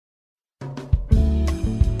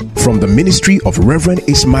from the ministry of Reverend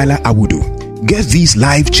Ismaila Awudu. Get these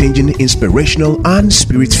life-changing, inspirational, and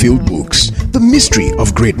spirit-filled books: The Mystery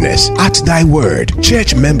of Greatness, At Thy Word,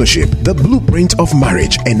 Church Membership, The Blueprint of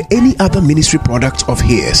Marriage, and any other ministry product of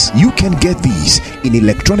his. You can get these in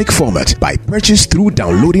electronic format by purchase through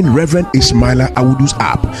downloading Reverend Ismaila Awudu's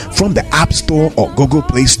app from the App Store or Google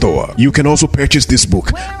Play Store. You can also purchase this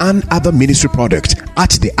book and other ministry products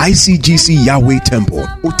at the ICGC Yahweh Temple,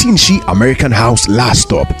 Otinshi American House, Last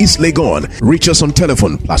Stop, East Legon. Reach us on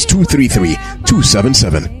telephone +233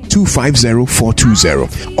 277 250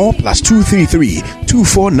 420 or +233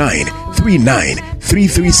 249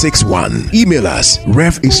 393361. Email us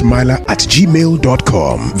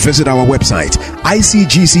revismaila@gmail.com. Visit our website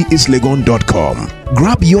icgcislegon.com.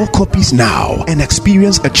 Grab your copies now and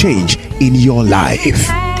experience a change in your life.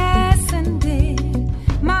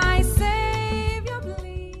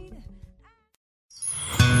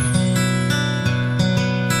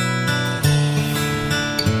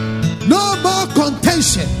 No more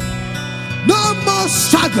contention, no more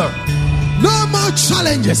struggle, no more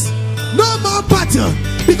challenges, no more battle,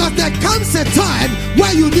 because there comes a time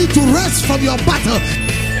where you need to rest from your battle.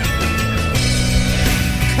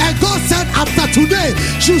 And God said, after today,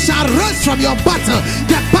 you shall rest from your battle.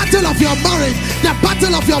 The battle of your marriage, the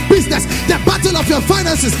battle of your business, the battle of your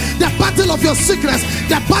finances, the battle of your sickness,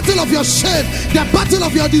 the battle of your shame, the battle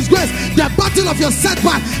of your disgrace, the battle of your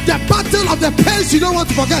setback, the battle of the pains you don't want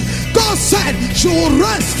to forget. God said, you will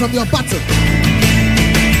rest from your battle.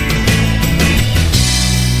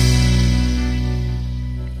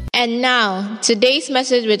 And now, today's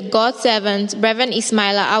message with God's servant, Reverend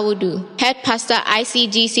Ismaila Awudu, Head Pastor,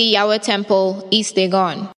 ICGC Yahweh Temple, East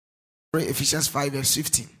Legon. Ephesians 5 verse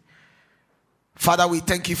 15. Father, we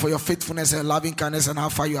thank you for your faithfulness and loving kindness and how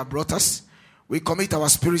far you have brought us. We commit our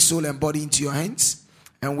spirit, soul, and body into your hands,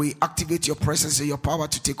 and we activate your presence and your power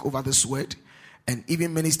to take over this word and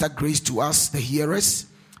even minister grace to us, the hearers,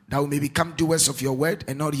 that we may become doers of your word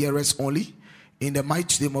and not hearers only. In the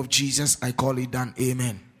mighty name of Jesus, I call it done.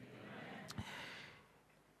 Amen.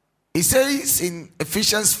 It says in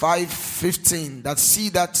Ephesians 5:15 that see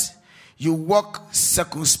that you walk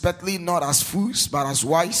circumspectly, not as fools, but as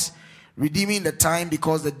wise, redeeming the time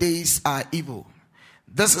because the days are evil.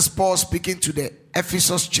 This is Paul speaking to the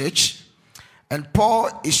Ephesus church, and Paul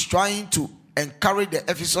is trying to encourage the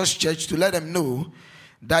Ephesus church to let them know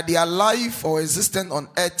that their life or existence on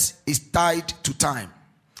earth is tied to time.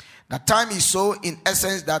 That time is so in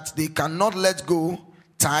essence that they cannot let go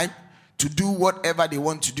time to do whatever they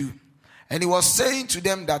want to do. And he was saying to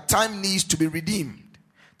them that time needs to be redeemed.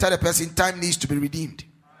 Tell the person, time needs to be redeemed.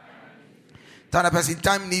 Tell the person,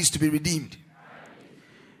 time needs to be redeemed.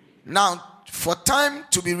 Now, for time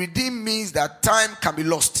to be redeemed means that time can be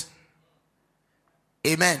lost.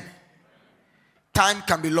 Amen. Time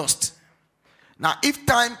can be lost. Now, if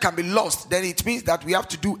time can be lost, then it means that we have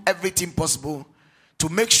to do everything possible to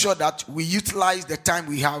make sure that we utilize the time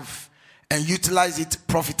we have and utilize it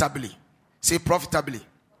profitably. Say profitably.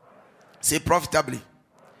 Say profitably.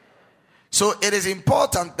 So it is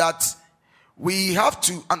important that we have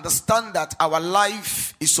to understand that our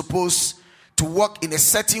life is supposed to work in a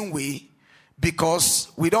certain way, because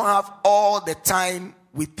we don't have all the time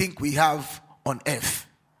we think we have on earth.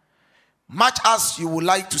 Much as you would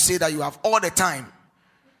like to say that you have all the time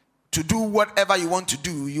to do whatever you want to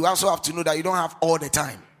do, you also have to know that you don't have all the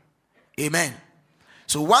time. Amen.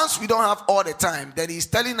 So once we don't have all the time, then he's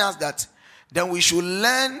telling us that then we should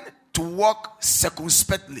learn to walk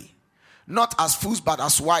circumspectly, not as fools but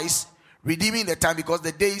as wise, redeeming the time because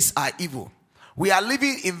the days are evil. We are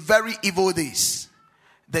living in very evil days.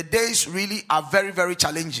 The days really are very, very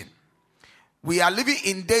challenging. We are living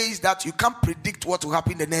in days that you can't predict what will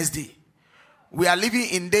happen the next day. We are living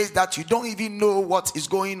in days that you don't even know what is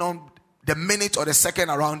going on the minute or the second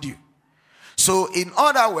around you. So in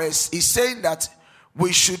other words, he's saying that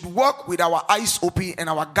we should walk with our eyes open and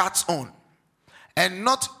our guards on, and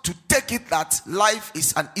not to take it that life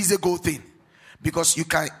is an easy go thing, because you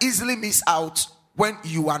can easily miss out when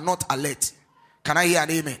you are not alert. Can I hear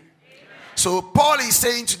an amen? So Paul is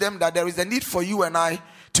saying to them that there is a need for you and I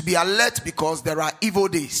to be alert, because there are evil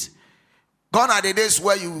days. Gone are the days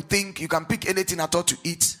where you think you can pick anything at all to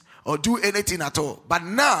eat or do anything at all. But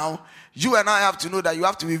now, you and I have to know that you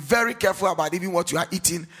have to be very careful about even what you are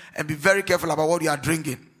eating, and be very careful about what you are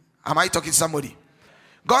drinking. Am I talking to somebody?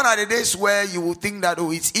 Gone are the days where you will think that,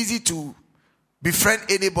 oh, it's easy to befriend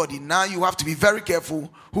anybody. Now you have to be very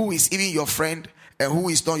careful who is even your friend and who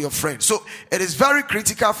is not your friend. So it is very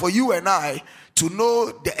critical for you and I to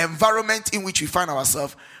know the environment in which we find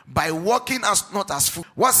ourselves by walking as not as fools.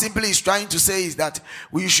 What simply is trying to say is that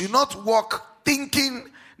we should not walk thinking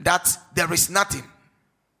that there is nothing.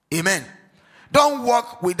 Amen. Don't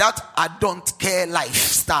walk with that I don't care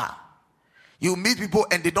lifestyle. You meet people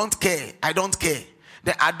and they don't care. I don't care.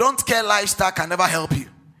 The I don't care lifestyle can never help you.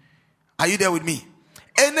 Are you there with me?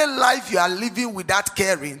 Any life you are living without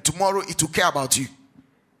caring, tomorrow it will care about you.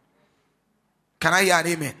 Can I hear an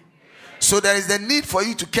amen? So there is the need for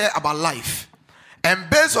you to care about life. And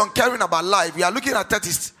based on caring about life, we are looking at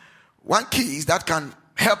 31 keys that can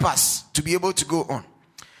help us to be able to go on.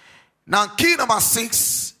 Now, key number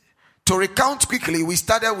 6, to recount quickly, we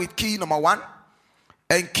started with key number 1.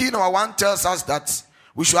 And key number 1 tells us that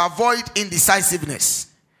we should avoid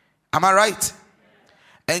indecisiveness. Am I right?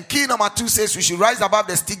 And key number 2 says we should rise above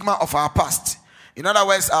the stigma of our past. In other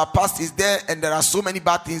words, our past is there and there are so many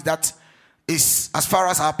bad things that is, as far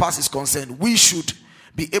as our past is concerned, we should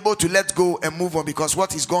be able to let go and move on, because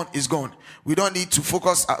what is gone is gone. We don't need to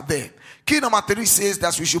focus out there. Key number 3 says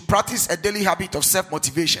that we should practice a daily habit of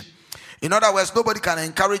self-motivation. In other words, nobody can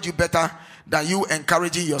encourage you better than you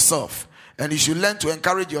encouraging yourself. And you should learn to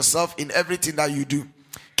encourage yourself in everything that you do.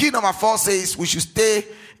 Key number 4 says we should stay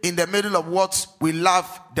in the middle of what we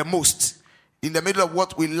love the most. In the middle of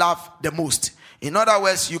what we love the most. In other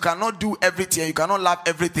words, you cannot do everything. You cannot love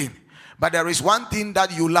everything. But there is one thing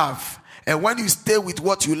that you love. And when you stay with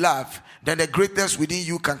what you love, then the greatness within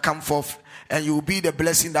you can come forth. And you will be the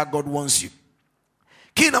blessing that God wants you.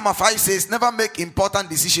 Key number 5 says never make important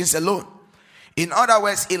decisions alone. In other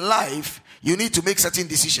words, in life, you need to make certain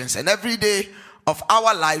decisions. And every day of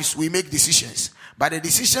our lives, we make decisions. But the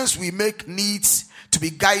decisions we make needs to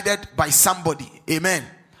be guided by somebody. Amen.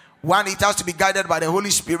 1, it has to be guided by the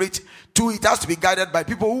Holy Spirit. 2, it has to be guided by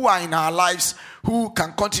people who are in our lives, who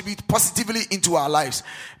can contribute positively into our lives.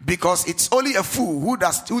 Because it's only a fool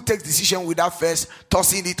who takes decision without first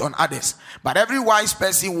tossing it on others. But every wise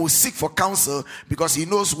person will seek for counsel because he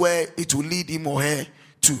knows where it will lead him or her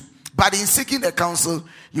to. But in seeking the counsel,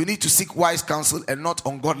 you need to seek wise counsel and not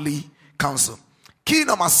ungodly counsel. Key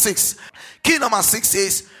number 6. Key number 6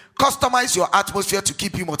 is customize your atmosphere to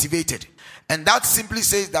keep you motivated. And that simply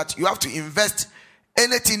says that you have to invest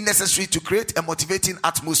anything necessary to create a motivating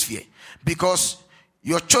atmosphere, because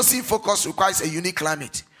your chosen focus requires a unique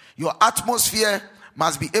climate. Your atmosphere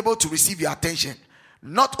must be able to receive your attention.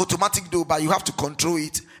 Not automatic though, but you have to control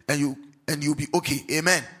it and you'll be okay.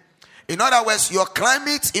 Amen. In other words, your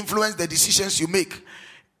climate influences the decisions you make.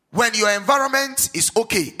 When your environment is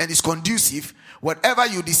okay and is conducive, whatever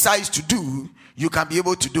you decide to do, you can be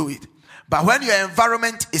able to do it. But when your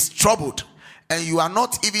environment is troubled and you are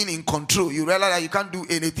not even in control, you realize that you can't do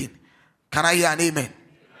anything. Can I hear an amen?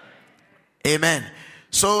 Amen.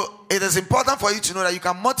 So it is important for you to know that you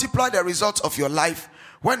can multiply the results of your life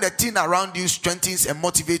when the thing around you strengthens and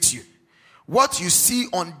motivates you. What you see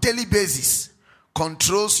on daily basis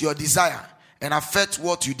controls your desire and affects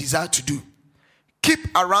what you desire to do.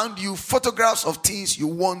 Keep around you photographs of things you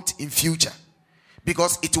want in future,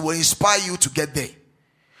 because it will inspire you to get there.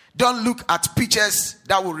 Don't look at pictures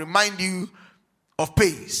that will remind you of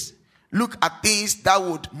pains. Look at things that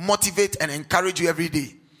would motivate and encourage you every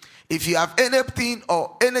day. If you have anything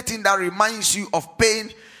or anything that reminds you of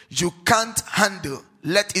pain you can't handle,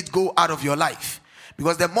 let it go out of your life.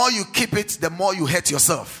 Because the more you keep it, the more you hurt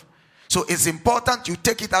yourself. So it's important you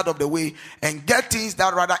take it out of the way and get things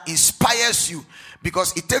that rather inspires you,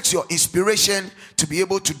 because it takes your inspiration to be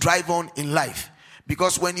able to drive on in life.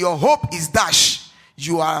 Because when your hope is dashed,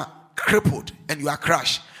 you are crippled and you are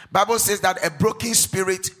crushed. Bible says that a broken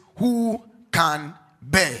spirit, who can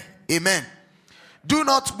bear? Amen. Do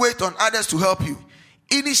not wait on others to help you.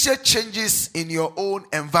 Initiate changes in your own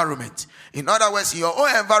environment. In other words, in your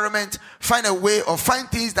own environment, find a way or find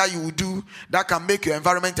things that you will do that can make your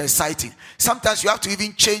environment exciting. Sometimes you have to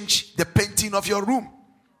even change the painting of your room.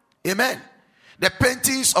 Amen. The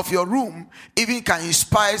paintings of your room even can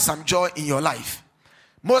inspire some joy in your life.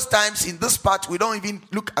 Most times in this part, we don't even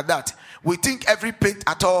look at that. We think every paint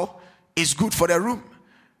at all is good for the room.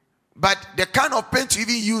 But the kind of paint you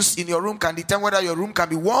even use in your room can determine whether your room can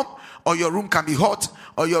be warm or your room can be hot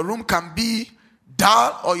or your room can be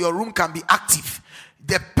dull or your room can be active.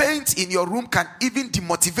 The paint in your room can even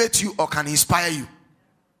demotivate you or can inspire you.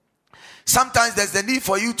 Sometimes there's the need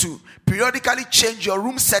for you to periodically change your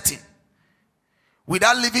room setting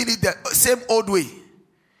without leaving it the same old way.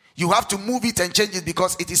 You have to move it and change it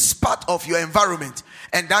because it is part of your environment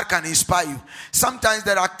and that can inspire you. Sometimes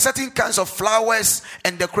there are certain kinds of flowers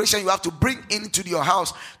and decoration you have to bring into your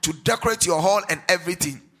house to decorate your hall and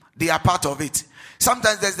everything. They are part of it.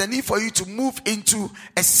 Sometimes there's the need for you to move into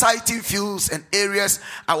exciting fields and areas.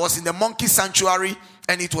 I was in the monkey sanctuary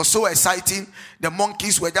and it was so exciting. The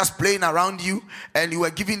monkeys were just playing around you and you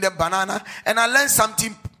were giving them banana. And I learned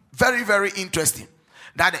something very, very interesting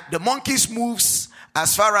that the monkeys moves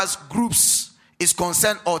as far as groups is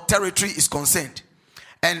concerned or territory is concerned.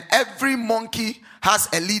 And every monkey has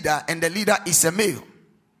a leader, and the leader is a male.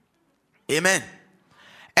 Amen.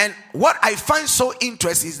 And what I find so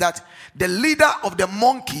interesting is that the leader of the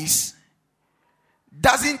monkeys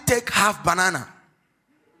doesn't take half banana.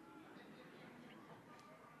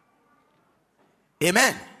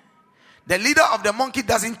 Amen. The leader of the monkey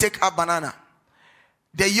doesn't take half banana.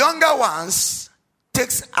 The younger ones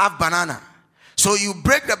takes half banana. So you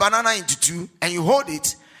break the banana into two and you hold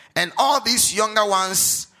it, and all these younger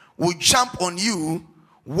ones will jump on you,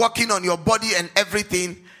 walking on your body and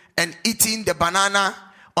everything, and eating the banana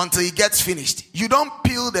until it gets finished. You don't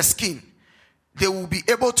peel the skin. They will be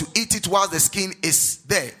able to eat it while the skin is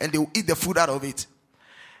there, and they will eat the food out of it.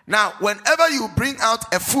 Now, whenever you bring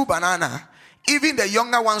out a full banana, even the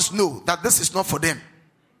younger ones know that this is not for them.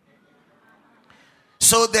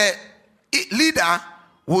 So the leader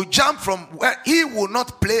will jump from where he will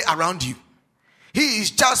not play around you. He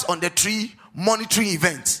is just on the tree monitoring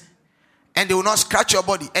events, and they will not scratch your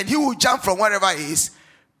body. And he will jump from wherever he is,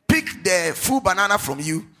 pick the full banana from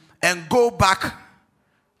you, and go back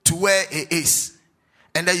to where he is.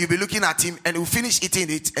 And then you'll be looking at him, and he'll finish eating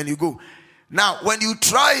it, and you go. Now, when you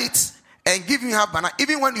try it and give him half banana,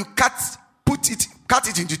 even when you cut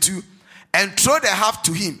it into two and throw the half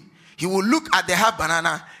to him, he will look at the half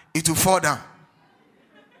banana, it will fall down.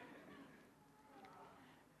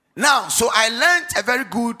 Now, so I learned a very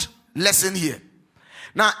good lesson here.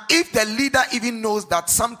 Now, if the leader even knows that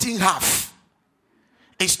something half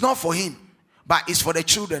is not for him, but it's for the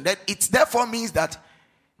children, then it therefore means that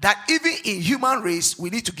even in human race, we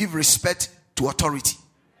need to give respect to authority.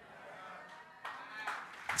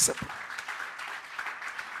 Simple.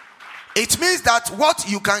 It means that what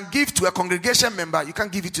you can give to a congregation member, you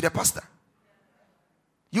can't give it to the pastor.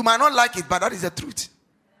 You might not like it, but that is the truth.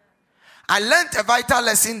 I learned a vital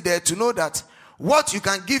lesson there to know that what you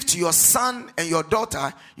can give to your son and your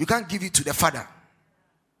daughter, you can't give it to the father.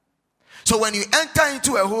 So when you enter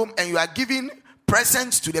into a home and you are giving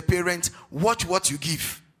presents to the parents, watch what you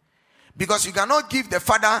give. Because you cannot give the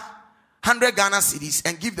father 100 Ghana cedis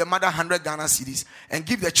and give the mother 100 Ghana cedis and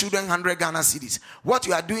give the children 100 Ghana cedis. What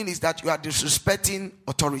you are doing is that you are disrespecting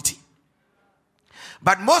authority.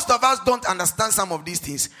 But most of us don't understand some of these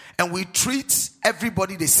things, and we treat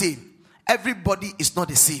everybody the same. Everybody is not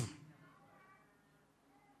the same.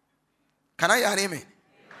 Can I hear an amen?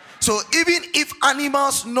 So even if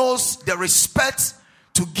animals knows the respect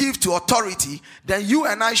to give to authority, then you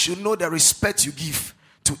and I should know the respect you give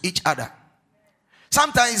to each other.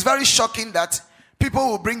 Sometimes it's very shocking that people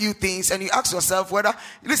will bring you things and you ask yourself whether,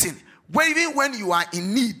 listen, even when you are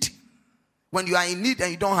in need,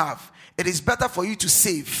 and you don't have, it is better for you to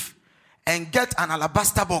save and get an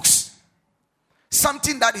alabaster box,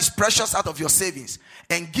 something that is precious out of your savings,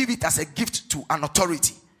 and give it as a gift to an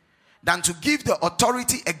authority, than to give the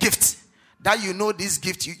authority a gift that you know this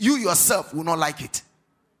gift, you yourself will not like it.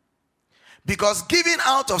 Because giving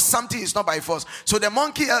out of something is not by force. So the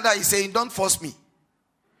monkey elder is saying, don't force me.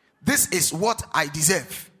 This is what I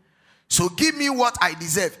deserve. So give me what I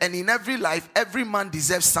deserve. And in every life, every man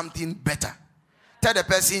deserves something better. Tell the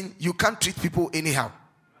person, you can't treat people anyhow.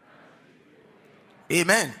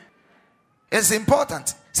 Amen. It's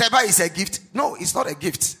important. Seba is a gift. No, it's not a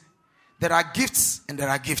gift. There are gifts and there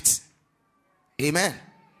are gifts. Amen.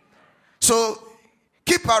 So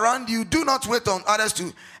keep around you. Do not wait on others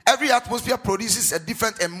to. Every atmosphere produces a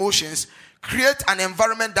different emotions. Create an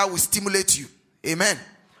environment that will stimulate you. Amen.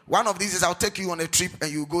 One of these is I'll take you on a trip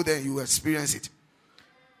and you go there and you experience it.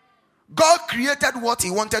 God created what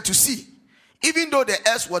he wanted to see. Even though the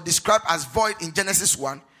earth was described as void in Genesis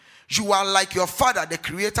 1, you are like your father, the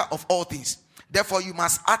creator of all things. Therefore, you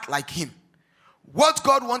must act like him. What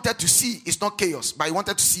God wanted to see is not chaos, but he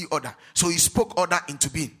wanted to see order. So he spoke order into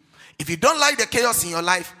being. If you don't like the chaos in your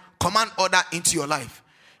life, command order into your life.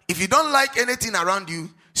 If you don't like anything around you,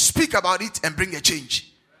 speak about it and bring a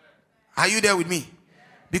change. Are you there with me?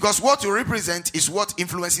 Because what you represent is what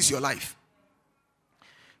influences your life.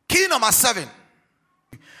 Key number 7.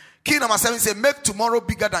 Key number 7 says, make tomorrow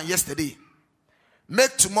bigger than yesterday.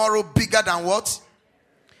 Make tomorrow bigger than what?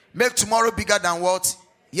 Make tomorrow bigger than what?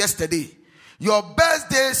 Yesterday. Your best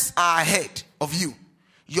days are ahead of you.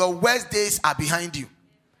 Your worst days are behind you.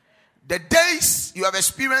 The days you have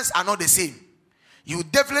experienced are not the same. You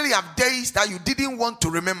definitely have days that you didn't want to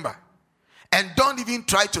remember. And don't even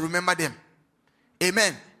try to remember them.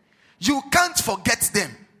 Amen. You can't forget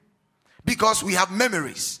them. Because we have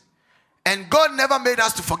memories. And God never made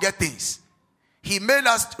us to forget things. He made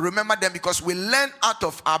us remember them because we learn out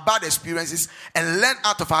of our bad experiences and learn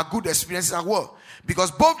out of our good experiences as well. Because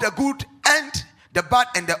both the good and the bad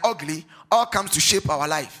and the ugly all comes to shape our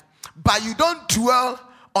life. But you don't dwell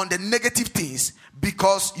on the negative things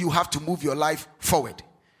because you have to move your life forward.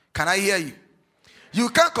 Can I hear you? You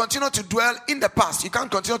can't continue to dwell in the past. You can't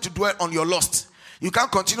continue to dwell on your lost. You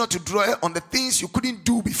can't continue to dwell on the things you couldn't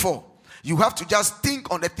do before. You have to just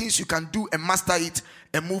think on the things you can do and master it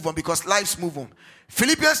and move on, because life's move on.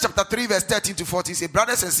 Philippians chapter 3 verse 13 to 14 says,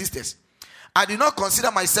 brothers and sisters, I do not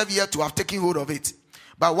consider myself yet to have taken hold of it.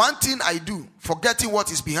 But one thing I do, forgetting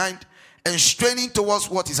what is behind and straining towards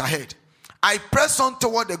what is ahead, I press on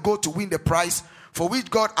toward the goal to win the prize for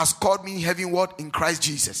which God has called me heavenward in Christ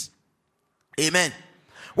Jesus. Amen.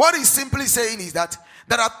 What he's simply saying is that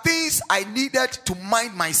there are things I needed to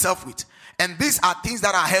mind myself with. And these are things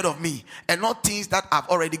that are ahead of me and not things that have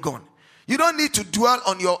already gone. You don't need to dwell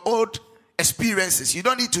on your old experiences. You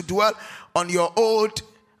don't need to dwell on your old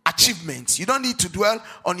achievements. You don't need to dwell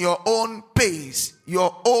on your own pains,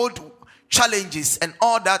 your old challenges and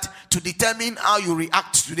all that to determine how you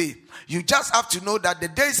react today. You just have to know that the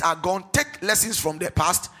days are gone. Take lessons from the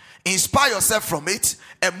past, inspire yourself from it,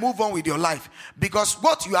 and move on with your life. Because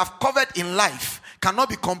what you have covered in life cannot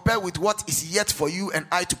be compared with what is yet for you and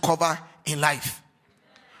I to cover in life.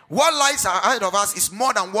 What lies ahead of us is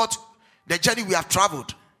more than what the journey we have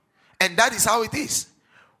traveled. And that is how it is.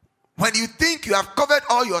 When you think you have covered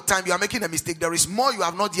all your time, you are making a mistake. There is more you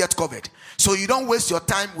have not yet covered. So you don't waste your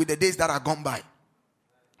time with the days that are gone by.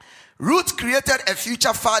 Ruth created a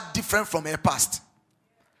future far different from her past.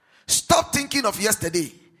 Stop thinking of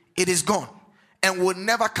yesterday. It is gone and will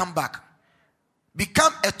never come back.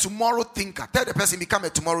 Become a tomorrow thinker. Tell the person, become a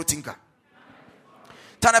tomorrow thinker.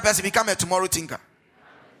 Tell the person, become a tomorrow thinker.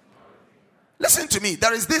 Listen to me.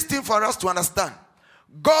 There is this thing for us to understand.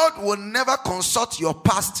 God will never consult your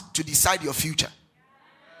past to decide your future.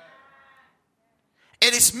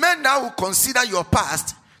 It is men that will consider your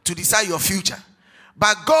past to decide your future.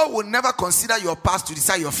 But God will never consider your past to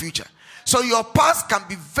decide your future. So your past can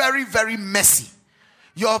be very, very messy.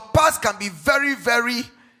 Your past can be very, very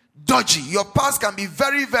dodgy. Your past can be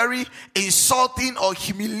very, very insulting or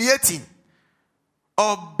humiliating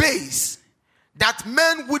or base, that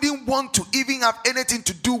men wouldn't want to even have anything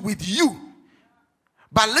to do with you.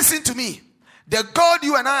 But listen to me. The God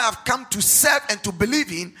you and I have come to serve and to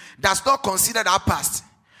believe in does not consider our past.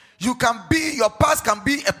 Your past can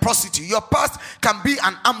be a prostitute. Your past can be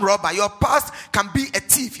an armed robber. Your past can be a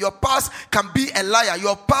thief. Your past can be a liar.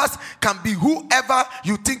 Your past can be whoever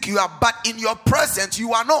you think you are. But in your present,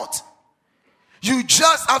 you are not. You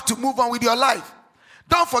just have to move on with your life.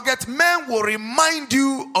 Don't forget, men will remind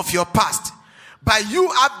you of your past. But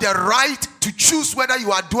you have the right to choose whether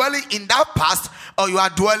you are dwelling in that past or you are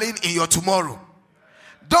dwelling in your tomorrow.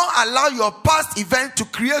 Don't allow your past event to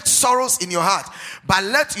create sorrows in your heart, but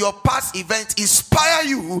let your past event inspire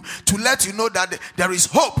you to let you know that there is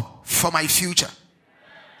hope for my future.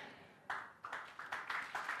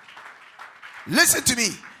 Listen to me.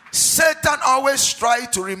 Satan always tries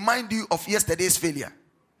to remind you of yesterday's failure.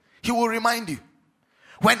 He will remind you.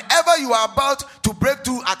 Whenever you are about to break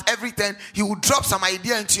through at everything, he will drop some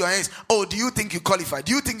idea into your hands. Oh, do you think you qualify?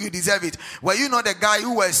 Do you think you deserve it? Were you not the guy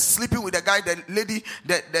who was sleeping with the guy, the lady,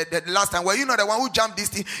 the last time? Were you not the one who jumped this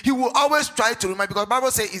thing? He will always try to remind, because the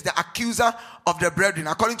Bible says he's the accuser of the brethren,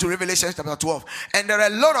 according to Revelation chapter 12. And there are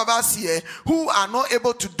a lot of us here who are not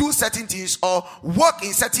able to do certain things or work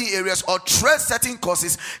in certain areas or tread certain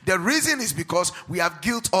courses. The reason is because we have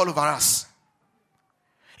guilt all over us.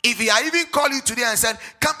 If he had even called you today and said,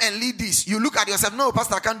 come and lead this, you look at yourself, no,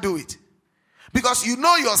 pastor, I can't do it. Because you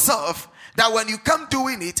know yourself that when you come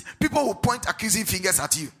doing it, people will point accusing fingers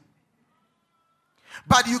at you.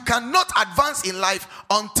 But you cannot advance in life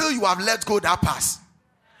until you have let go that past.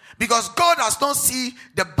 Because God does not see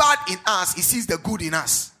the bad in us, he sees the good in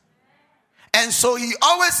us. And so he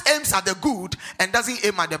always aims at the good and doesn't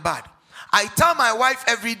aim at the bad. I tell my wife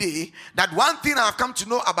every day that one thing I have come to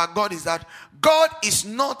know about God is that God is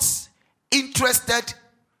not interested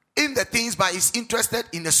in the things, but is interested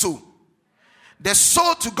in the soul. The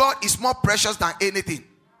soul to God is more precious than anything.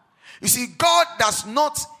 You see, God does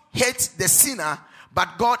not hate the sinner,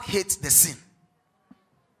 but God hates the sin.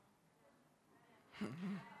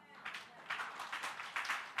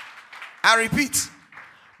 I repeat,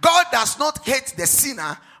 God does not hate the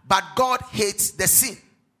sinner, but God hates the sin.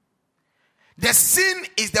 The sin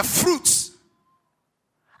is the fruit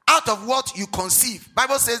out of what you conceive.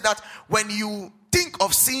 Bible says that when you think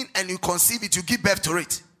of sin and you conceive it, you give birth to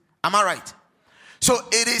it. Am I right? So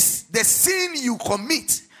it is the sin you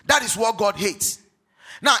commit that is what God hates.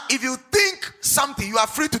 Now, if you think something, you are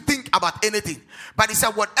free to think about anything. But he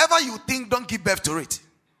said, whatever you think, don't give birth to it.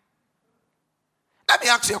 Let me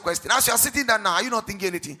ask you a question. As you are sitting there now, are you not thinking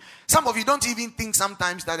anything? Some of you don't even think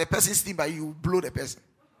sometimes that the person sitting by you blow the person.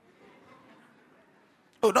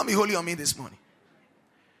 Oh, don't be holy on me this morning.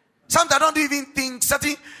 Sometimes I don't even think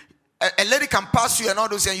certain a lady can pass you and all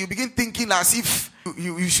those, and you begin thinking as if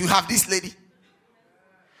you should have this lady.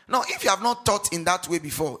 No, if you have not thought in that way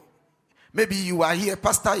before, maybe you are here,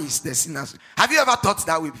 pastor is the sinner. Have you ever thought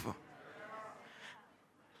that way before?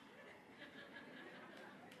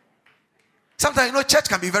 Sometimes, church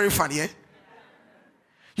can be very funny, eh?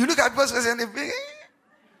 You look at people's faces and they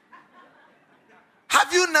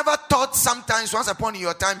have you never thought sometimes, once upon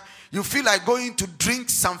your time, you feel like going to drink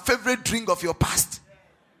some favorite drink of your past?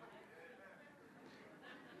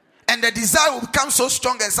 And the desire will become so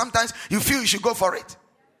strong and sometimes you feel you should go for it.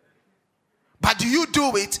 But do you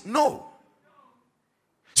do it? No.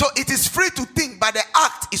 So it is free to think, but the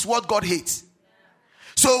act is what God hates.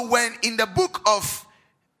 So when in the book of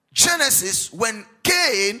Genesis, when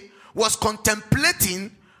Cain was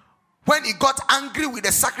contemplating, when he got angry with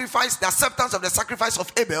the sacrifice, the acceptance of the sacrifice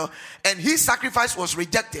of Abel, and his sacrifice was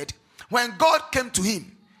rejected, when God came to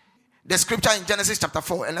him, the scripture in Genesis chapter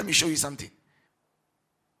 4, and let me show you something.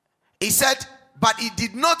 He said, but he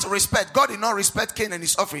did not respect, God did not respect Cain and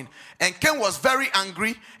his offering. And Cain was very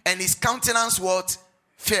angry, and his countenance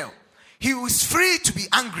fell. He was free to be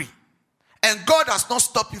angry, and God has not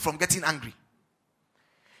stopped you from getting angry.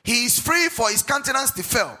 He is free for his countenance to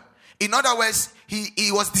fail. In other words, he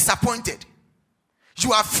was disappointed.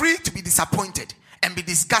 You are free to be disappointed and be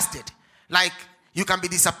disgusted. Like you can be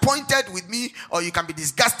disappointed with me, or you can be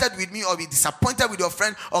disgusted with me, or be disappointed with your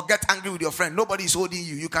friend, or get angry with your friend. Nobody is holding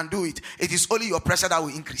you. You can do it. It is only your pressure that will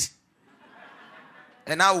increase.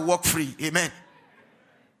 And I will walk free. Amen.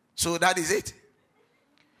 So that is it.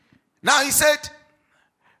 Now he said,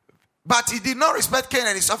 but he did not respect Cain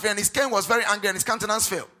and his offering, and his Cain was very angry and his countenance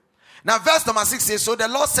fell. Now verse number 6 says, so the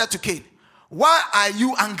Lord said to Cain, why are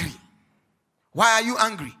you angry? Why are you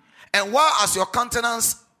angry? And why has your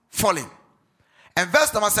countenance fallen? And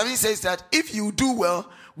verse number 7 says that if you do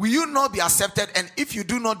well, will you not be accepted? And if you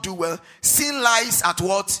do not do well, sin lies at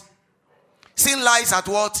what? Sin lies at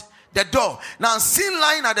what? The door. Now sin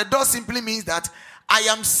lying at the door simply means that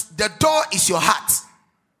the door is your heart.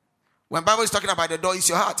 When Bible is talking about the door, is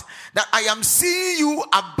your heart. That I am seeing you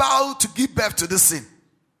about to give birth to this sin.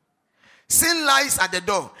 Sin lies at the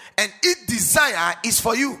door, and its desire is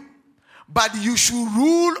for you. But you should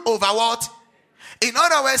rule over what? In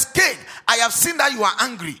other words, Cain, I have seen that you are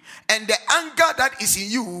angry, and the anger that is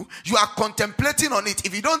in you, you are contemplating on it.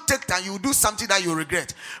 If you don't take time, you will do something that you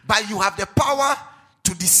regret. But you have the power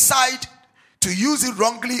to decide to use it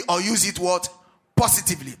wrongly or use it what?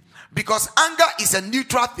 Positively. Because anger is a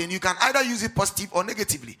neutral thing. You can either use it positive or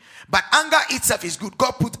negatively. But anger itself is good.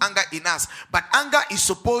 God put anger in us. But anger is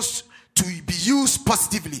supposed to be used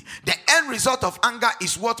positively. The end result of anger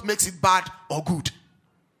is what makes it bad or good.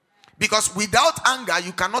 Because without anger,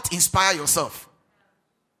 you cannot inspire yourself.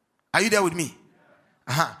 Are you there with me?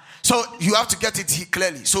 So you have to get it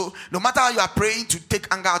clearly. So no matter how you are praying to take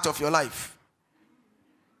anger out of your life,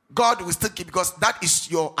 God will still keep, because that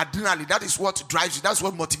is your adrenaline. That is what drives you. That's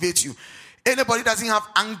what motivates you. Anybody that doesn't have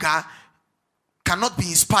anger cannot be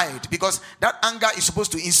inspired, because that anger is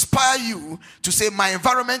supposed to inspire you to say, my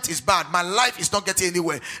environment is bad. My life is not getting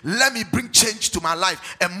anywhere. Let me bring change to my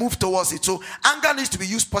life and move towards it. So anger needs to be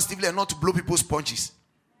used positively and not to blow people's punches.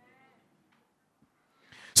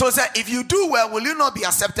 So it said, if you do well, will you not be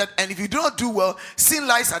accepted? And if you do not do well, sin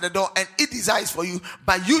lies at the door and it desires for you,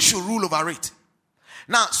 but you should rule over it.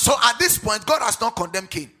 Now, so at this point, God has not condemned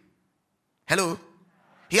Cain. Hello?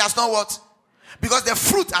 He has not what? Because the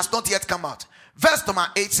fruit has not yet come out. Verse number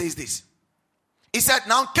 8 says this. He said,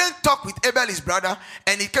 now Cain talked with Abel his brother,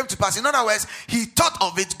 and it came to pass. In other words, he thought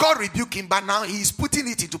of it. God rebuked him, but now he is putting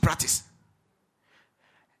it into practice.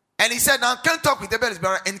 And he said, now Cain talked with Abel his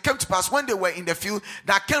brother, and it came to pass when they were in the field,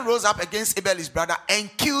 that Cain rose up against Abel his brother and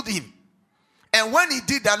killed him. And when he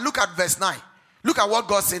did that, look at verse 9. Look at what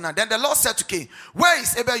God said now. Then the Lord said to Cain, where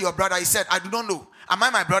is Abel your brother? He said, I do not know. Am I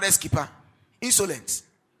my brother's keeper? Insolence.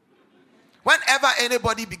 Whenever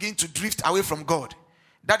anybody begins to drift away from God,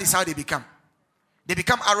 that is how they become. They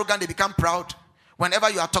become arrogant, they become proud. Whenever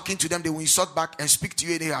you are talking to them, they will insult back and speak to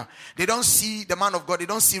you anyhow. They don't see the man of God. They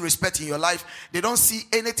don't see respect in your life. They don't see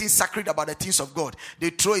anything sacred about the things of God. They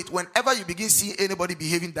throw it. Whenever you begin seeing anybody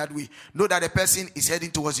behaving that way, know that the person is heading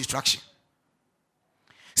towards destruction.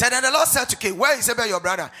 So then the Lord said to Cain, where is Abel your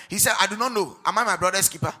brother? He said, I do not know. Am I my brother's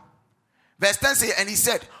keeper? Verse 10 says, and he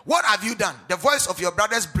said, what have you done? The voice of your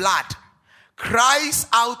brother's blood cries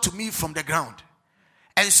out to me from the ground.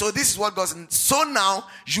 And so this is what God said. So now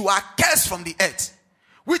you are cursed from the earth,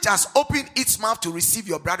 which has opened its mouth to receive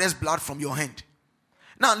your brother's blood from your hand.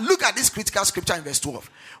 Now look at this critical scripture in verse 12.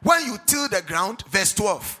 When you till the ground, verse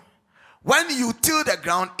 12. When you till the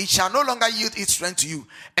ground, it shall no longer yield its strength to you.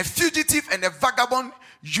 A fugitive and a vagabond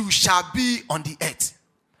you shall be on the earth.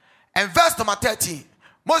 And verse number 13.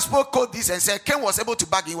 Most people quote this and say, Cain was able to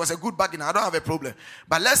bargain. He was a good bargainer. I don't have a problem.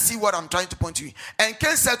 But let's see what I'm trying to point to you. And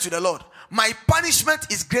Cain said to the Lord, my punishment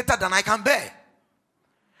is greater than I can bear.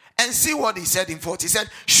 And see what he said in 4. He said,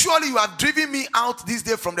 surely you have driven me out this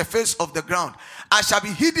day from the face of the ground. I shall be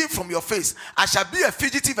hidden from your face. I shall be a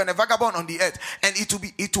fugitive and a vagabond on the earth. And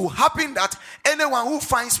it will happen that anyone who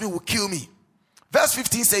finds me will kill me. Verse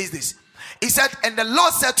 15 says this. He said, and the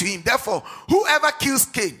Lord said to him, therefore, whoever kills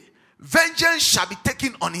Cain, vengeance shall be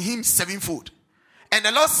taken on him sevenfold. And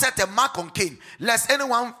the Lord set a mark on Cain, lest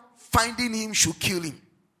anyone finding him should kill him.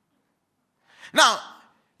 Now,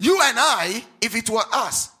 you and I, if it were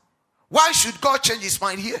us, why should God change his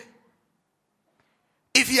mind here?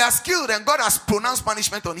 If he has killed and God has pronounced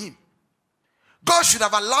punishment on him, God should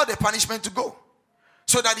have allowed the punishment to go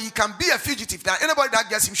so that he can be a fugitive, that anybody that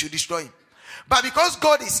gets him should destroy him. But because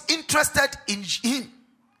God is interested in him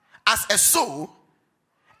as a soul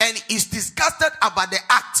and is disgusted about the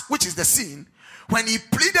act, which is the sin, when he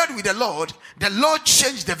pleaded with the Lord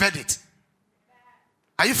changed the verdict.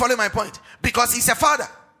 Are you following my point? Because he's a father.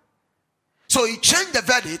 So he changed the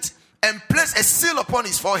verdict and placed a seal upon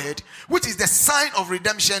his forehead, which is the sign of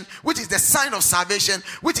redemption, which is the sign of salvation,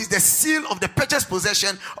 which is the seal of the purchased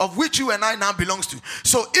possession of which you and I now belongs to.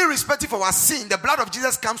 So irrespective of our sin, the blood of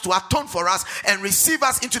Jesus comes to atone for us and receive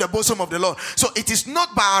us into the bosom of the Lord. So it is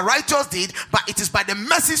not by our righteous deed, but it is by the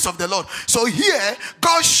mercies of the Lord. So here,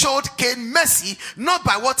 God showed Cain mercy, not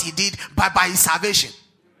by what he did, but by his salvation.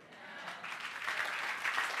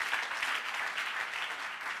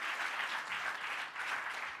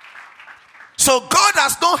 So God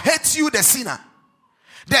does not hate you, the sinner.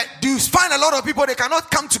 That you find a lot of people, they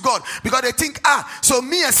cannot come to God because they think, so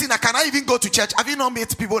me a sinner, can I even go to church? Have you not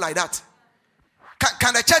met people like that?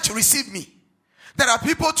 Can the church receive me? There are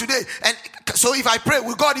people today, and so if I pray,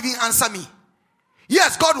 will God even answer me?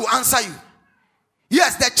 Yes, God will answer you.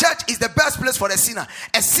 Yes, the church is the best place for a sinner.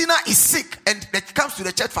 A sinner is sick and they comes to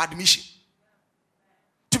the church for admission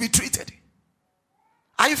to be treated.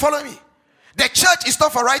 Are you following me? The church is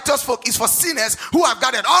not for righteous folk, it's for sinners who have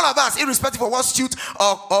gathered. All of us, irrespective of what suit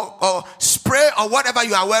or spray or whatever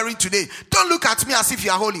you are wearing today. Don't look at me as if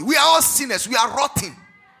you are holy. We are all sinners. We are rotten.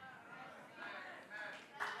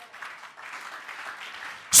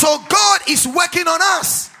 So God is working on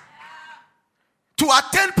us to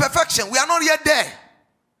attain perfection. We are not yet there.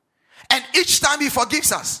 And each time he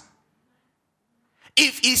forgives us.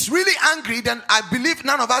 If he's really angry, then I believe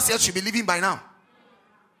none of us here should be living by now.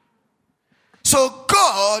 So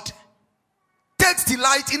God takes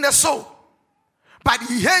delight in the soul, but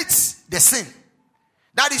he hates the sin.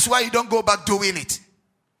 That is why you don't go back doing it.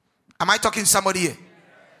 Am I talking to somebody here?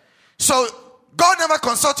 So God never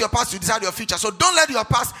consults your past to decide your future. So don't let your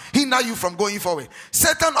past hinder you from going forward.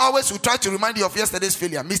 Satan always will try to remind you of yesterday's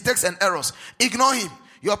failure, mistakes and errors. Ignore him.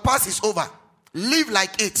 Your past is over. Live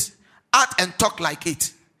like it. Act and talk like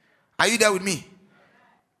it. Are you there with me?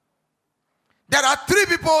 There are 3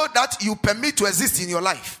 people that you permit to exist in your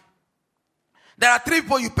life. There are 3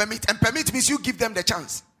 people you permit, and permit means you give them the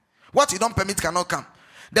chance. What you don't permit cannot come.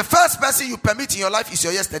 The first person you permit in your life is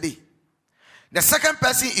your yesterday. The second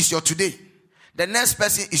person is your today. The next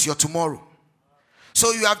person is your tomorrow.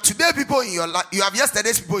 So you have today people in your life, you have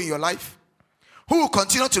yesterday's people in your life who will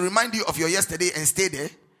continue to remind you of your yesterday and stay there.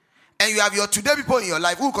 And you have your today people in your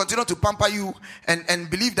life who will continue to pamper you and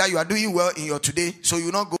believe that you are doing well in your today, so you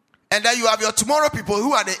will not go. And then you have your tomorrow people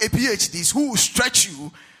who are the PhDs who will stretch you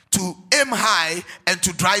to aim high and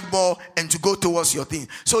to drive more and to go towards your thing.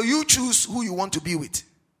 So you choose who you want to be with.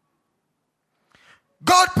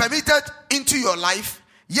 God permitted into your life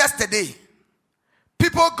yesterday.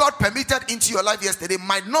 People God permitted into your life yesterday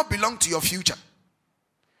might not belong to your future.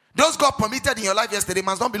 Those God permitted in your life yesterday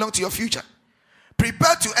must not belong to your future.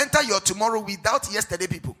 Prepare to enter your tomorrow without yesterday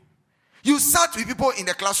people. You sat with people in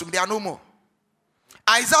the classroom, they are no more.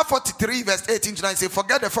 Isaiah 43 verse 18 to 9 say,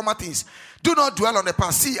 forget the former things. Do not dwell on the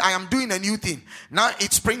past. See, I am doing a new thing. Now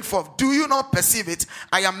it spring forth. Do you not perceive it?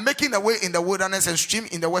 I am making a way in the wilderness and stream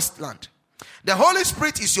in the wasteland. The Holy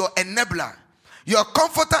Spirit is your enabler, your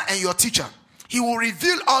comforter and your teacher. He will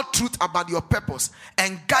reveal all truth about your purpose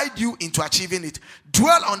and guide you into achieving it.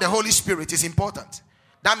 Dwell on the Holy Spirit is important.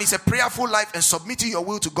 That means a prayerful life and submitting your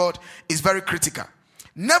will to God is very critical.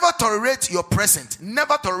 Never tolerate your present.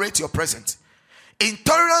 Never tolerate your present.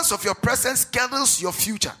 Intolerance of your present schedules your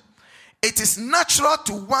future. It is natural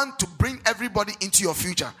to want to bring everybody into your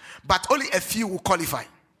future, but only a few will qualify.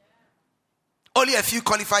 Only a few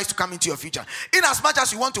qualifies to come into your future. In as much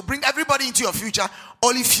as you want to bring everybody into your future,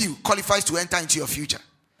 only few qualifies to enter into your future.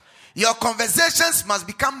 Your conversations must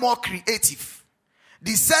become more creative.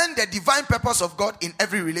 Discern the divine purpose of God in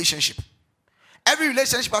every relationship. Every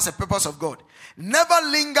relationship has a purpose of God. Never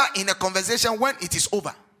linger in a conversation when it is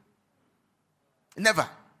over. Never.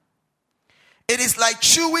 It is like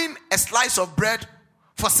chewing a slice of bread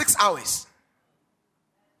for 6 hours.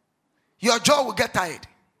 Your jaw will get tired.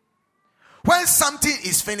 When something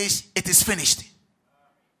is finished, it is finished.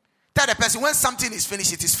 Tell the person, when something is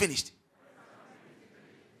finished, it is finished.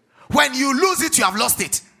 When you lose it, you have lost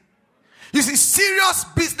it. You see, serious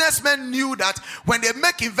businessmen knew that when they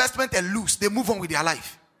make investment and lose, they move on with their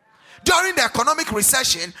life. During the economic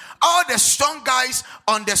recession, all the strong guys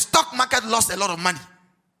on the stock market lost a lot of money.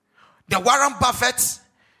 The Warren Buffett,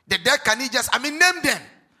 the Dale Carnegies, name them.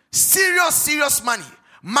 Serious money.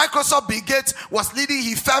 Microsoft, Bill Gates was leading,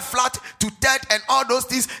 he fell flat to third and all those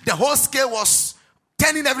things. The whole scale was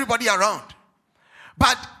turning everybody around.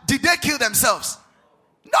 But did they kill themselves?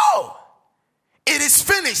 No. It is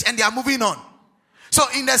finished and they are moving on. So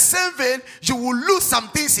in the same vein, you will lose some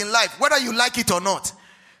things in life, whether you like it or not.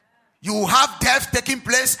 You will have death taking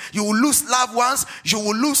place. You will lose loved ones. You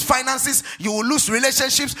will lose finances. You will lose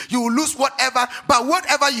relationships. You will lose whatever. But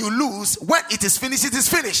whatever you lose, when it is finished, it is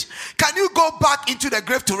finished. Can you go back into the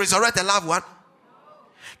grave to resurrect a loved one?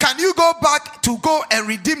 Can you go back to go and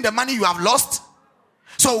redeem the money you have lost?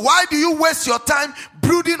 So why do you waste your time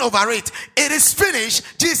brooding over it? It is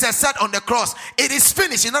finished. Jesus said on the cross, it is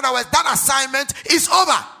finished. In other words, that assignment is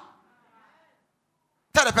over.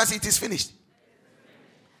 Tell the person it is finished.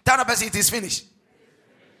 Tell the person it is finished.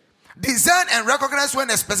 Discern and recognize when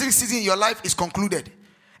a specific season in your life is concluded,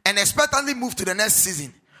 and expectantly move to the next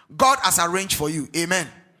season God has arranged for you. Amen.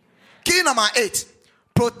 Key number 8.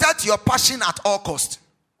 Protect your passion at all cost.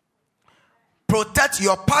 Protect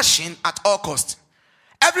your passion at all cost.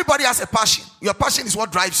 Everybody has a passion. Your passion is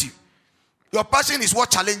what drives you. Your passion is what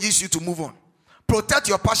challenges you to move on. Protect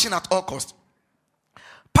your passion at all cost.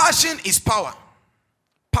 Passion is power.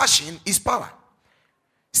 Passion is power.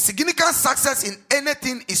 Significant success in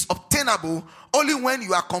anything is obtainable only when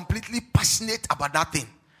you are completely passionate about that thing.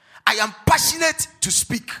 I am passionate to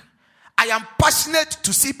speak. I am passionate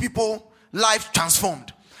to see people life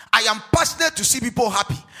transformed. I am passionate to see people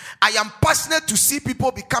happy. I am passionate to see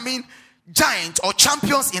people becoming giants or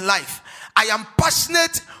champions in life. I am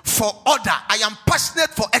passionate for order. I am passionate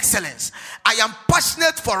for excellence. I am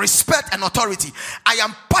passionate for respect and authority. I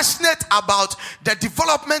am passionate about the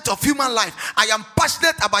development of human life. I am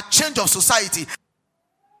passionate about change of society.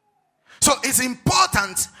 So it's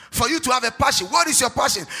important for you to have a passion. What is your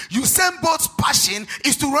passion? Usain Bolt's passion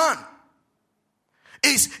is to run.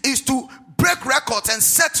 Is to break records and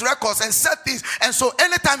set things. And so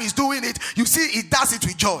anytime he's doing it, you see he does it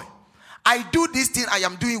with joy. I do this thing I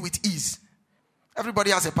am doing with ease.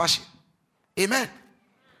 Everybody has a passion. Amen.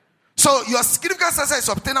 So your significant success is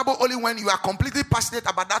obtainable only when you are completely passionate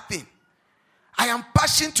about that thing. I am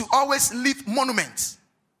passionate to always leave monuments.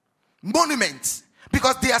 Monuments.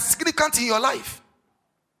 Because they are significant in your life.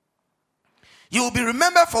 You will be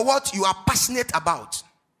remembered for what you are passionate about.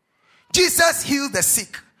 Jesus healed the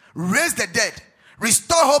sick, raised the dead,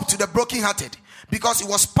 restored hope to the brokenhearted, because he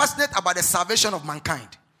was passionate about the salvation of mankind.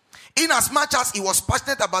 In as much as he was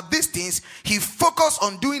passionate about these things, he focused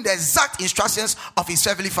on doing the exact instructions of his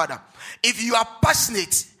heavenly Father. If you are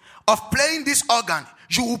passionate of playing this organ,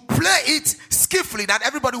 you will play it skillfully that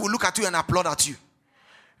everybody will look at you and applaud at you.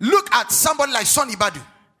 Look at somebody like Sonny Badu.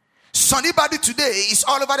 Sonny Badu today is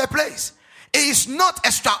all over the place. He is not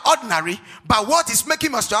extraordinary, but what is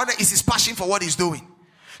making him extraordinary is his passion for what he's doing.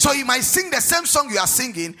 So he might sing the same song you are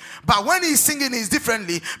singing, but when he's singing it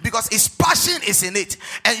differently because his passion is in it.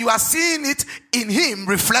 And you are seeing it in him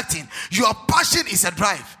reflecting. Your passion is a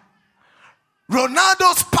drive.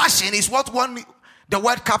 Ronaldo's passion is what won the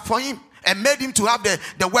World Cup for him and made him to have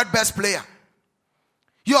the world best player.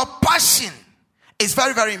 Your passion is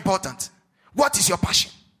very, very important. What is your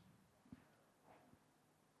passion?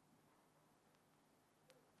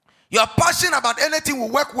 Your passion about anything will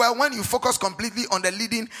work well when you focus completely on the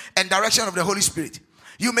leading and direction of the Holy Spirit.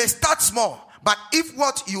 You may start small, but if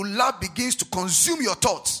what you love begins to consume your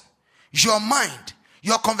thoughts, your mind,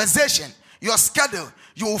 your conversation, your schedule,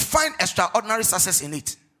 you will find extraordinary success in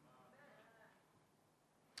it.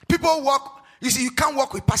 People walk, you see, you can't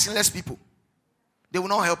walk with passionless people. They will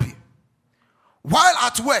not help you. While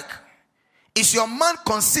at work, is your mind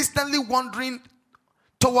consistently wandering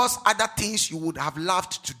towards other things you would have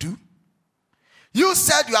loved to do? You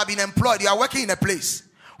said you have been employed, you are working in a place.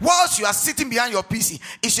 Whilst you are sitting behind your PC,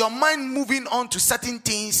 is your mind moving on to certain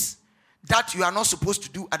things that you are not supposed to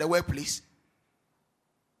do at the workplace?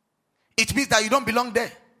 It means that you don't belong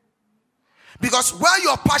there. Because where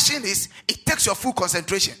your passion is, it takes your full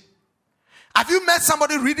concentration. Have you met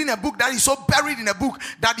somebody reading a book that is so buried in a book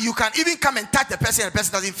that you can even come and touch the person and the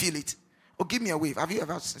person doesn't feel it? Oh, give me a wave. Have you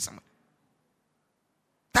ever seen somebody?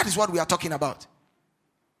 That is what we are talking about.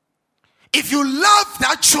 If you love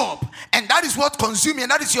that job and that is what consumes you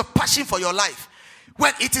and that is your passion for your life,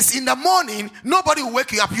 when it is in the morning, nobody will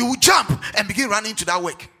wake you up. You will jump and begin running to that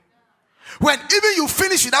work. When even you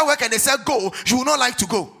finish with that work and they say go, you will not like to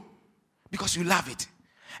go because you love it.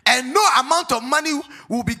 And no amount of money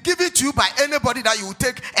will be given to you by anybody that you will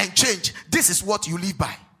take and change. This is what you live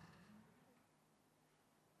by.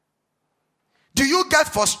 Do you get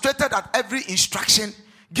frustrated at every instruction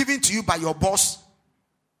given to you by your boss?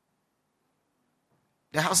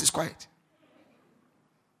 The house is quiet.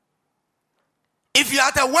 If you're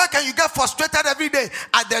at a work and you get frustrated every day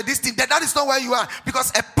at this thing, then that is not where you are,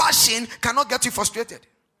 because a passion cannot get you frustrated.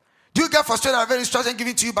 Do you get frustrated at every instruction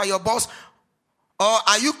given to you by your boss? Or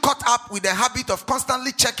are you caught up with the habit of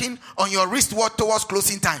constantly checking on your wristwatch towards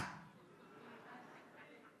closing time?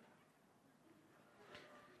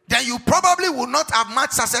 Then you probably will not have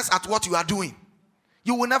much success at what you are doing.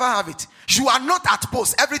 You will never have it. You are not at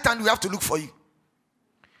post. Every time we have to look for you.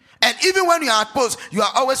 And even when you are at post, you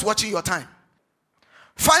are always watching your time.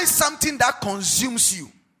 Find something that consumes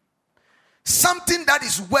you. Something that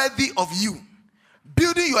is worthy of you.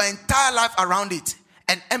 Building your entire life around it.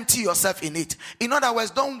 And empty yourself in it. In other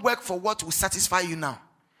words, don't work for what will satisfy you now.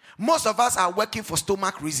 Most of us are working for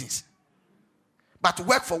stomach reasons. But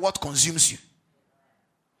work for what consumes you.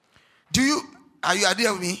 Are you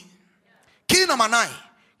there with me? Key number 9.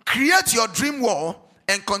 Create your dream wall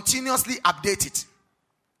and continuously update it.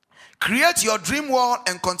 Create your dream wall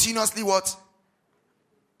and continuously what?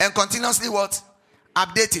 And continuously what?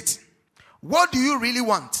 Update it. What do you really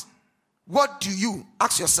want? What do you?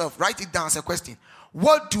 Ask yourself. Write it down as a question.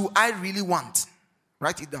 What do I really want?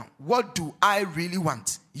 Write it down. What do I really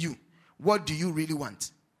want? You. What do you really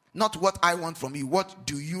want? Not what I want from you. What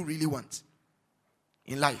do you really want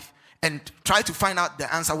in life? And try to find out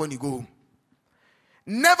the answer when you go home.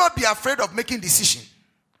 Never be afraid of making decision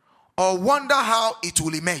or wonder how it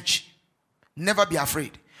will emerge. Never be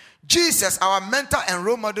afraid. Jesus, our mentor and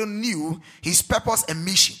role model, knew his purpose and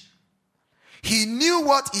mission. He knew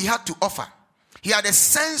what he had to offer. He had a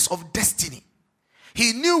sense of destiny.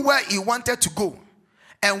 He knew where he wanted to go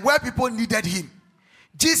and where people needed him.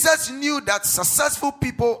 Jesus knew that successful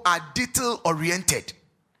people are detail-oriented.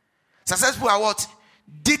 Successful are what?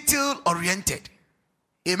 Detail-oriented.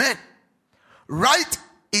 Amen. Write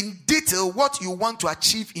in detail what you want to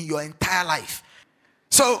achieve in your entire life.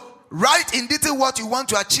 So, write in detail what you want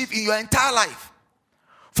to achieve in your entire life.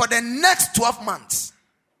 For the next 12 months.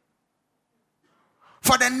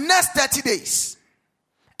 For the next 30 days.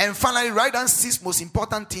 And finally, write down 6 most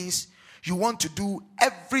important things you want to do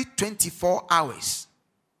every 24 hours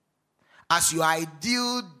as your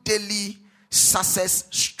ideal daily success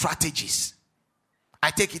strategies. I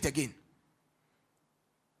take it again.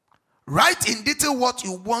 Write in detail what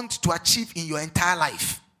you want to achieve in your entire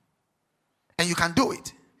life. And you can do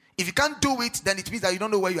it. If you can't do it, then it means that you don't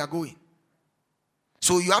know where you are going.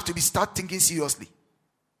 So you have to start thinking seriously.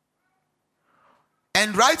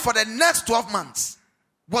 And write for the next 12 months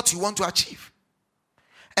what you want to achieve.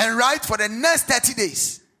 And write for the next 30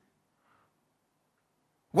 days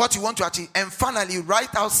what you want to achieve. And finally,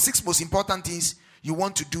 write out 6 most important things you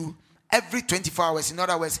want to do every 24 hours. In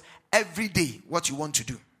other words, every day what you want to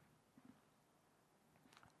do.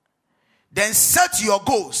 Then set your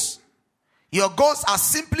goals. Your goals are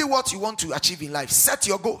simply what you want to achieve in life. Set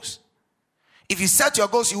your goals. If you set your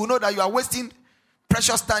goals, you will know that you are wasting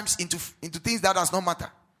precious times into things that does not matter.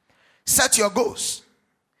 Set your goals.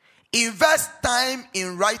 Invest time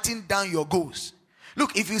in writing down your goals.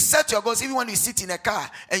 Look, if you set your goals, even when you sit in a car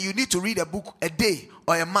and you need to read a book a day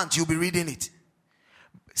or a month, you'll be reading it.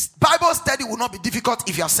 Bible study will not be difficult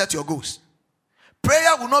if you have set your goals.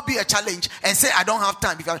 Prayer will not be a challenge and say, I don't have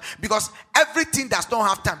time. Because everything does not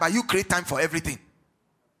have time, but you create time for everything.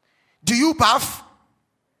 Do you bath?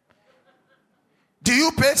 Do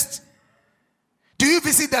you paste? Do you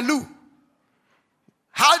visit the loo?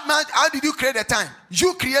 How did you create the time?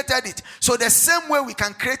 You created it. So the same way we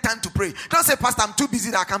can create time to pray. Don't say, Pastor, I'm too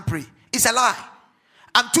busy that I can't pray. It's a lie.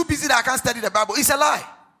 I'm too busy that I can't study the Bible. It's a lie.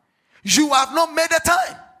 You have not made the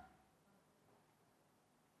time.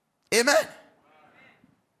 Amen.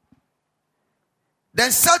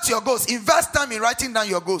 Then set your goals. Invest time in writing down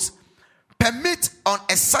your goals. Permit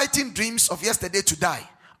unexciting dreams of yesterday to die.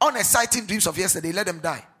 Unexciting dreams of yesterday, let them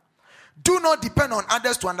die. Do not depend on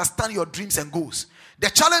others to understand your dreams and goals. The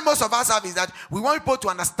challenge most of us have is that we want people to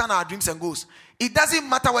understand our dreams and goals. It doesn't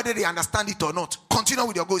matter whether they understand it or not. Continue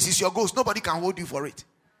with your goals. It's your goals. Nobody can hold you for it.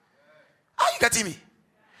 Are you getting me?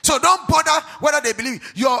 So don't bother whether they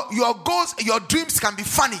believe. Your goals, your dreams can be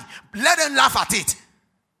funny. Let them laugh at it.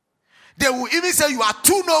 They will even say you are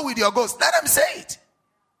too low with your goals. Let them say it.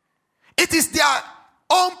 It is their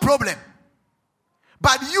own problem.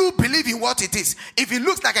 But you believe in what it is. If it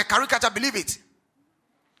looks like a caricature, believe it.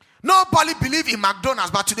 Nobody believe in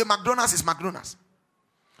McDonald's, but today McDonald's is McDonald's.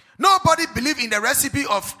 Nobody believe in the recipe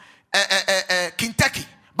of Kentucky,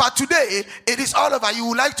 but today it is all over. You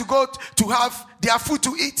would like to go to have their food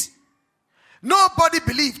to eat. Nobody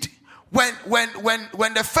believed when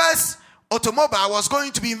the first automobile was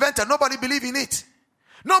going to be invented. Nobody believed in it.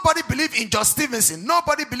 Nobody believed in John Stevenson.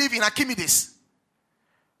 Nobody believed in Archimedes.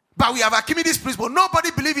 But we have Archimedes' principle.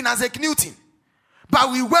 Nobody believed in Isaac Newton.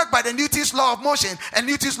 But we work by the Newton's law of motion and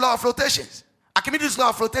Newton's law of flotation. Archimedes' law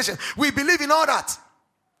of flotation. We believe in all that.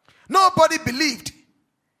 Nobody believed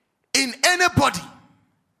in anybody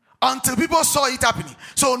until people saw it happening.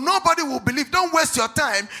 So nobody will believe. Don't waste your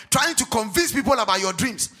time trying to convince people about your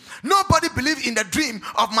dreams. Nobody believed in the dream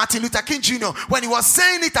of Martin Luther King Jr. when he was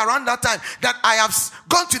saying it around that time, that I have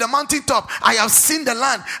gone to the mountaintop, I have seen the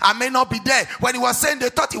land, I may not be there. When he was saying, they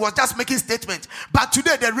thought he was just making statements. But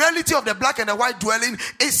today, the reality of the black and the white dwelling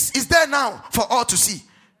is there now for all to see.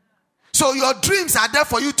 So your dreams are there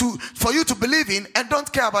for you to believe in, and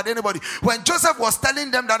don't care about anybody. When Joseph was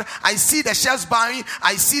telling them that I see the shells bowing,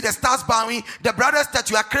 I see the stars bowing, the brothers said,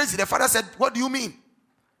 you are crazy. The father said, what do you mean?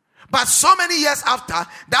 But so many years after,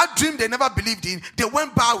 that dream they never believed in, they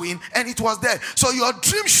went bowing and it was there. So your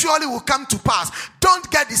dream surely will come to pass. Don't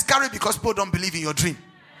get discouraged because people don't believe in your dream.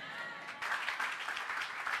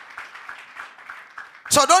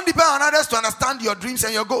 So don't depend on others to understand your dreams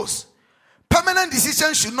and your goals. Permanent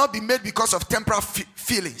decisions should not be made because of temporal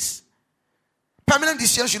feelings. Permanent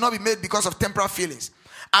decisions should not be made because of temporal feelings.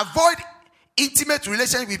 Avoid intimate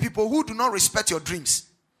relations with people who do not respect your dreams,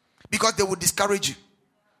 because they will discourage you.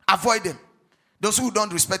 Avoid them. Those who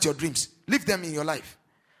don't respect your dreams, leave them in your life.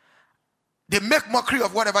 They make mockery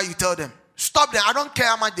of whatever you tell them. Stop them. I don't care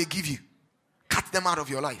how much they give you. Cut them out of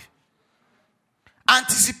your life.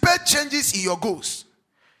 Anticipate changes in your goals.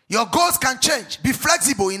 Your goals can change. Be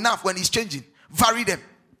flexible enough when it's changing. Vary them.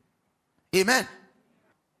 Amen.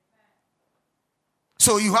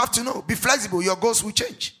 So you have to know. Be flexible. Your goals will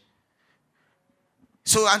change.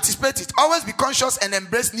 So anticipate it. Always be conscious and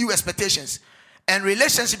embrace new expectations and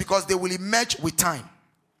relationships, because they will emerge with time.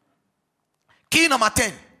 Key number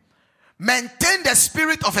 10. Maintain the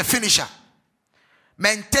spirit of a finisher.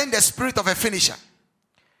 Maintain the spirit of a finisher.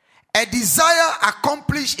 A desire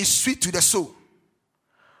accomplished is sweet to the soul.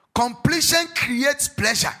 Completion creates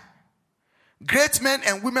pleasure. Great men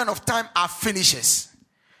and women of time are finishers.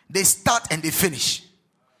 They start and they finish.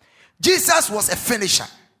 Jesus was a finisher.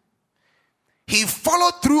 He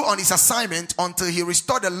followed through on his assignment until he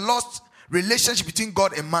restored the lost relationship between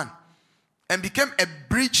God and man, and became a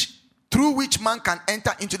bridge through which man can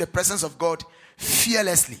enter into the presence of God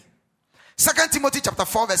fearlessly. 2 Timothy chapter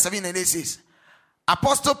 4 verse 7 and 8 says,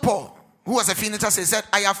 Apostle Paul, who was a finisher, said,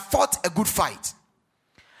 I have fought a good fight.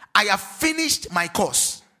 I have finished my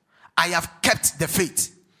course. I have kept the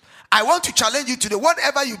faith. I want to challenge you today.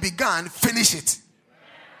 Whatever you began, finish it.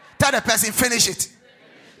 Tell the person, finish it.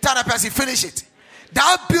 Tell the person, finish it.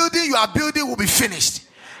 That building you are building will be finished.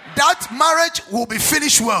 That marriage will be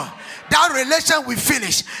finished well. That relation will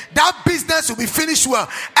finish. That business will be finished well.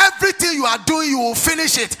 Everything you are doing, you will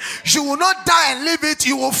finish it. You will not die and leave it.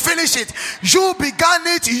 You will finish it. You began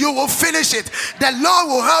it. You will finish it. The Lord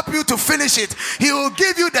will help you to finish it. He will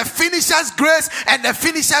give you the finisher's grace and the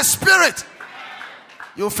finisher's spirit.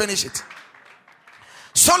 You will finish it.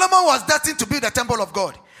 Solomon was destined to build the temple of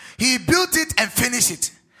God. He built it and finished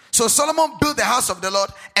it. So Solomon built the house of the Lord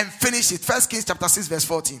and finished it. 1 Kings chapter 6 verse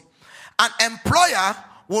 14. An employer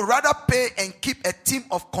would rather pay and keep a team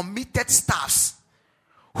of committed staffs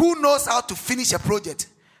who knows how to finish a project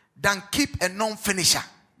than keep a non-finisher.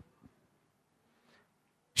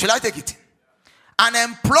 Should I take it? An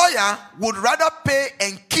employer would rather pay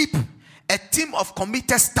and keep a team of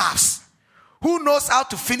committed staffs who knows how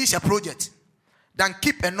to finish a project than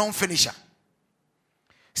keep a non-finisher.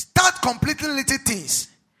 Start completing little things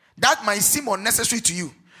that might seem unnecessary to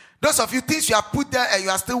you. Those of you things you have put there and you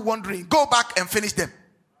are still wondering, go back and finish them.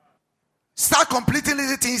 Start completing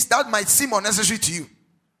little things that might seem unnecessary to you.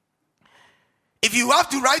 If you have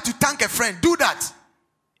to write to thank a friend, do that.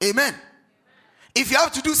 Amen. If you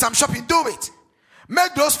have to do some shopping, do it.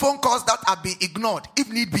 Make those phone calls that have been ignored,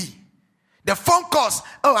 if need be. The phone calls,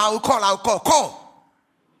 I will call.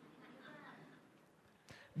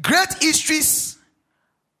 Great histories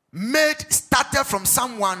started from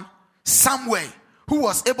someone, somewhere, who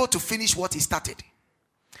was able to finish what he started.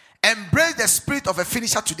 Embrace the spirit of a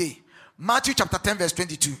finisher today. Matthew chapter 10 verse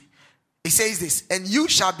 22. It says this, and you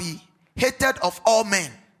shall be hated of all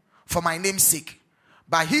men for my name's sake,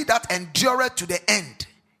 but he that endureth to the end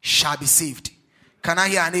shall be saved. Can I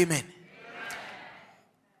hear an amen? Amen.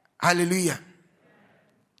 Hallelujah.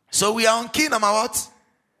 So we are on key number what?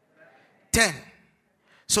 10.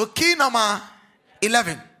 So key number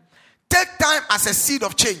 11. Take time as a seed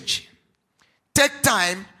of change. Take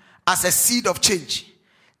time as a seed of change.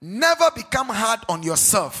 Never become hard on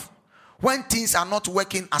yourself when things are not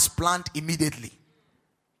working as planned immediately.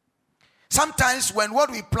 Sometimes when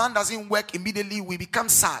what we plan doesn't work immediately, we become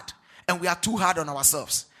sad and we are too hard on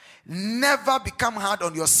ourselves. Never become hard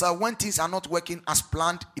on yourself when things are not working as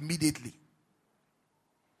planned immediately.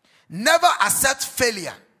 Never accept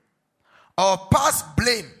failure or pass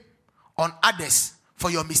blame on others for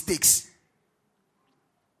your mistakes.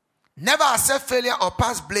 Never accept failure or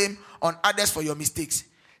pass blame on others for your mistakes.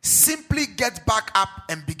 Simply get back up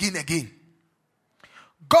and begin again.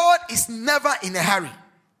 God is never in a hurry.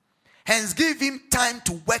 Hence, give him time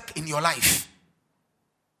to work in your life.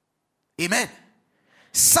 Amen.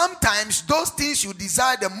 Sometimes those things you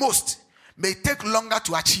desire the most may take longer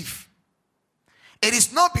to achieve. It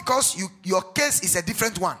is not because your case is a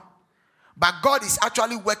different one, but God is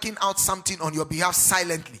actually working out something on your behalf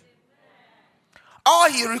silently. All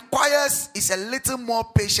he requires is a little more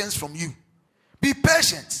patience from you. Be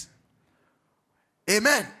patient.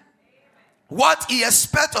 Amen. What he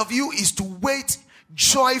expects of you is to wait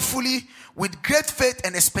joyfully with great faith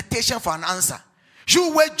and expectation for an answer.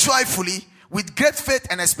 You wait joyfully with great faith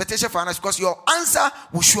and expectation for an answer, because your answer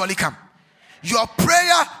will surely come. Your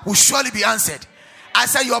prayer will surely be answered. I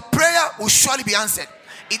say your prayer will surely be answered.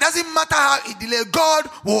 It doesn't matter how it delays, God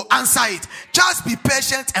will answer it. Just be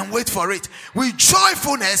patient and wait for it. With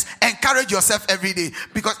joyfulness, encourage yourself every day,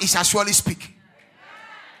 because it shall surely speak.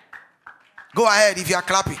 Go ahead if you are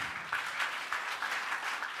clapping.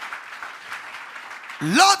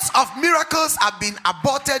 Lots of miracles have been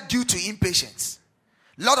aborted due to impatience.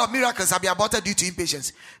 Lot of miracles have been aborted due to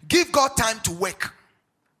impatience. Give God time to work.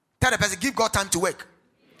 Tell the person, give God time to work.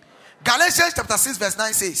 Galatians chapter 6 verse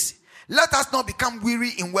 9 says, let us not become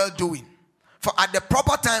weary in well-doing, for at the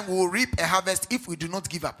proper time we will reap a harvest if we do not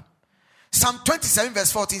give up. Psalm 27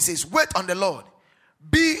 verse 14 says, wait on the Lord,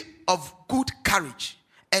 be of good courage,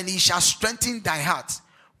 and he shall strengthen thy heart.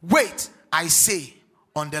 Wait, I say,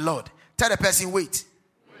 on the Lord. Tell the person, wait.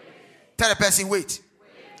 Tell the person, wait.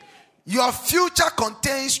 Your future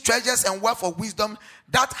contains treasures and wealth of wisdom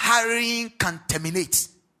that hurrying can terminate.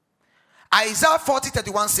 Isaiah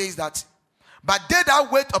 40:31 says that, but they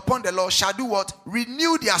that wait upon the Lord shall do what?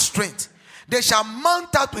 Renew their strength. They shall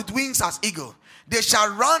mount up with wings as eagle. They shall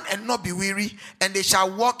run and not be weary, and they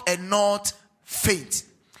shall walk and not faint.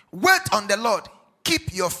 Wait on the Lord.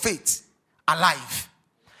 Keep your faith alive.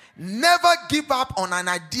 Never give up on an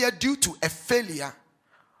idea due to a failure,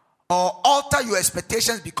 or alter your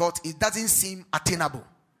expectations because it doesn't seem attainable.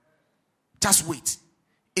 Just wait.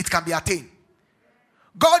 It can be attained.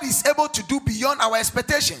 God is able to do beyond our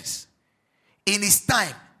expectations in his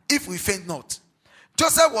time, if we faint not.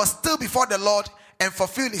 Joseph was still before the Lord and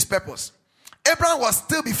fulfilled his purpose. Abraham was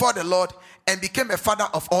still before the Lord and became a father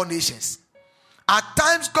of all nations. At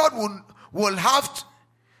times, God will have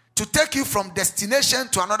to take you from destination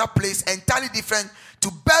to another place entirely different to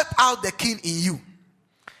birth out the king in you.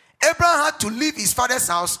 Abraham had to leave his father's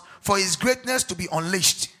house for his greatness to be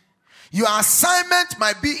unleashed. Your assignment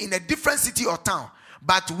might be in a different city or town,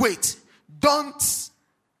 but wait, don't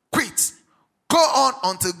quit. Go on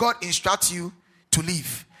until God instructs you to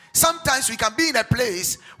leave. Sometimes we can be in a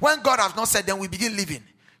place when God has not said, then we begin living.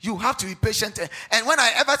 You have to be patient. And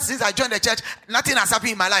ever since I joined the church, nothing has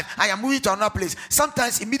happened in my life. I am moving to another place.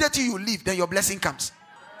 Sometimes immediately you leave, then your blessing comes.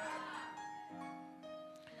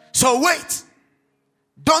 So wait.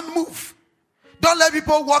 Don't move. Don't let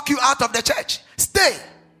people walk you out of the church. Stay.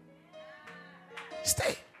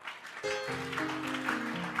 Stay.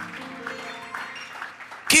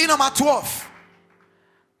 Key number 12.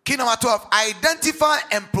 Key number 12. Identify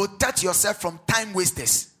and protect yourself from time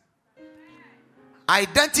wasters.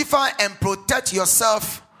 Identify and protect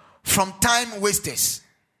yourself from time wasters.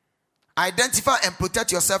 Identify and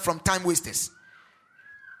protect yourself from time wasters.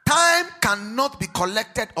 Time cannot be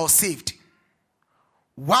collected or saved.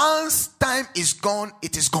 Once time is gone,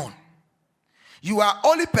 it is gone. You are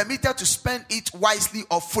only permitted to spend it wisely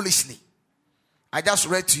or foolishly. I just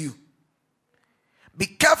read to you. Be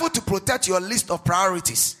careful to protect your list of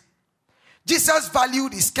priorities. Jesus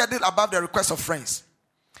valued his schedule above the request of friends.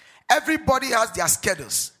 Everybody has their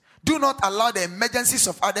schedules. Do not allow the emergencies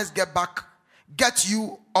of others get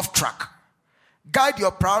you off track. Guide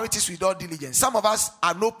your priorities with all diligence. Some of us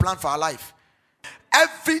have no plan for our life.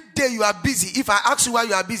 Every day you are busy. If I ask you why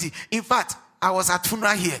you are busy, in fact, I was at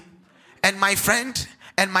funeral here, and my friend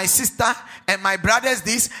and my sister and my brothers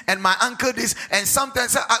this and my uncle this, and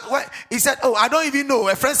sometimes he said, oh, I don't even know.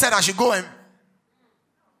 A friend said I should go, and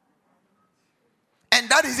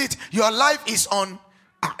that is it. Your life is on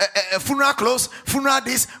funeral clothes, funeral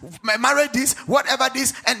this, marriage this, whatever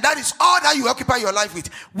this, and that is all that you occupy your life with.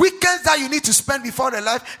 Weekends that you need to spend before the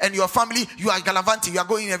life and your family, you are gallivanting, you are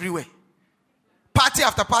going everywhere. Party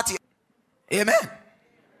after party. Amen.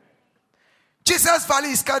 Jesus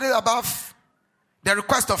values his schedule above the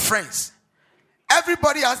request of friends.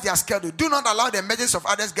 Everybody has their schedule. Do not allow the emergence of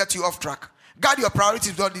others get you off track. Guard your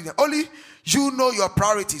priorities. Only you know your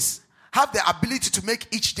priorities. Have the ability to make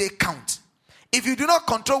each day count. If you do not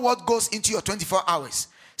control what goes into your 24 hours,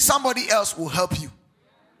 somebody else will help you.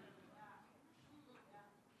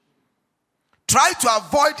 Try to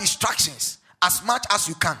avoid distractions as much as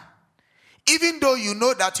you can. Even though you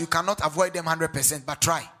know that you cannot avoid them 100%, but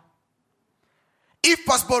try. If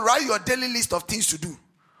possible, write your daily list of things to do.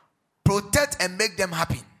 Protect and make them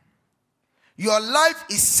happen. Your life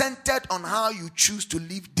is centered on how you choose to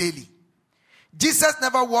live daily. Jesus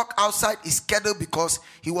never walked outside his schedule because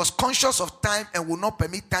he was conscious of time and would not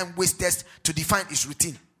permit time wasters to define his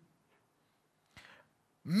routine.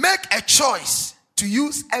 Make a choice to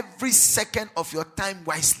use every second of your time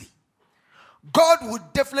wisely. God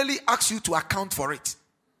would definitely ask you to account for it.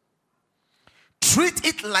 Treat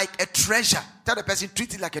it like a treasure. Tell the person,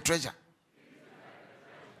 treat it like a treasure.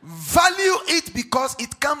 Value it because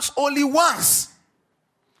it comes only once.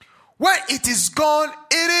 When it is gone,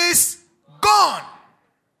 it is gone.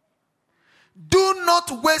 Do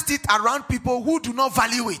not waste it around people who do not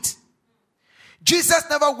value it. Jesus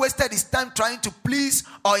never wasted his time trying to please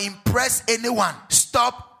or impress anyone.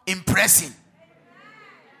 Stop impressing.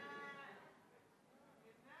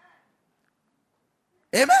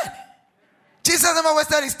 Amen. Jesus never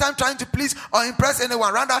wasted his time trying to please or impress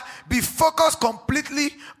anyone. Rather, be focused completely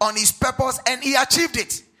on his purpose, and he achieved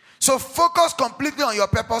it. So focus completely on your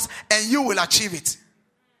purpose and you will achieve it.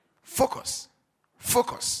 Focus,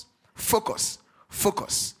 focus, focus,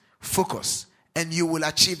 focus, focus, and you will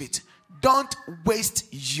achieve it. Don't waste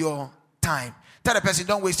your time. Tell the person,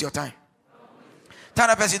 don't waste your time. Tell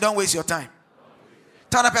the person, don't waste your time.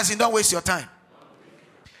 Tell the person, don't waste your time.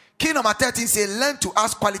 Key number 13 says, learn to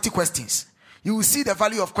ask quality questions. You will see the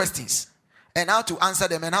value of questions and how to answer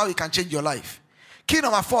them and how it can change your life. Key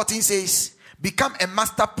number 14 says, become a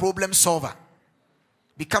master problem solver.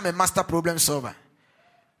 Become a master problem solver.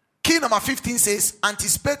 Key number 15 says,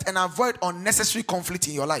 anticipate and avoid unnecessary conflict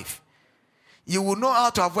in your life. You will know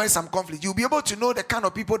how to avoid some conflict. You'll be able to know the kind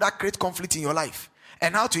of people that create conflict in your life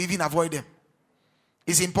and how to even avoid them.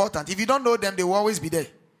 It's important. If you don't know them, they will always be there.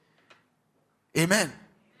 Amen.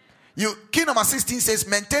 Key number 16 says,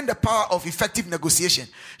 maintain the power of effective negotiation.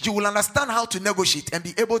 You will understand how to negotiate and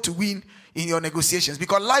be able to win in your negotiations,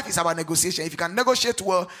 because life is about negotiation. If you can negotiate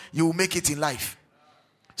well, you will make it in life.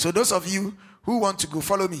 So those of you who want to go,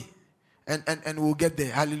 follow me and we'll get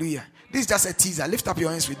there. Hallelujah. This is just a teaser. Lift up your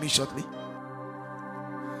hands with me shortly.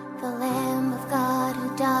 The Lamb of God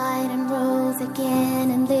who died and rose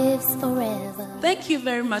again and lives forever. Thank you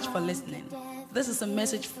very much for listening. This is a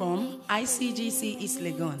message from ICGC East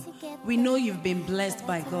Legon. We know you've been blessed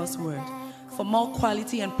by God's word. For more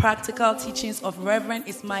quality and practical teachings of Reverend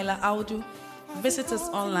Ismaila Audu, visit us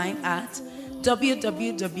online at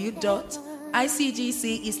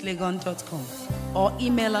www.icgceastlegon.com or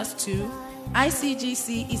email us to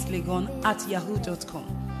icgceastlegon@yahoo.com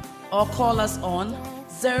or call us on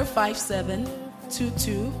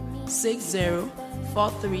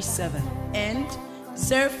 057-2260-437 and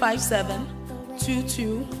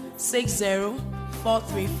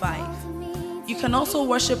 057-2260-435. You can also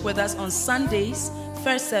worship with us on Sundays,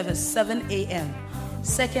 first service 7 a.m.,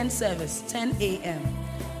 second service 10 a.m.,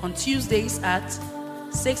 on Tuesdays at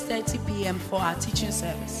 6:30 p.m. for our teaching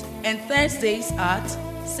service, and Thursdays at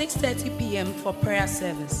 6:30 p.m. for prayer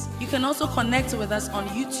service. You can also connect with us on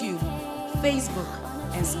YouTube, Facebook,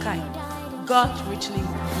 and Skype. God richly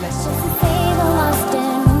bless you. Save a lost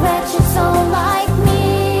and wretched soul like me.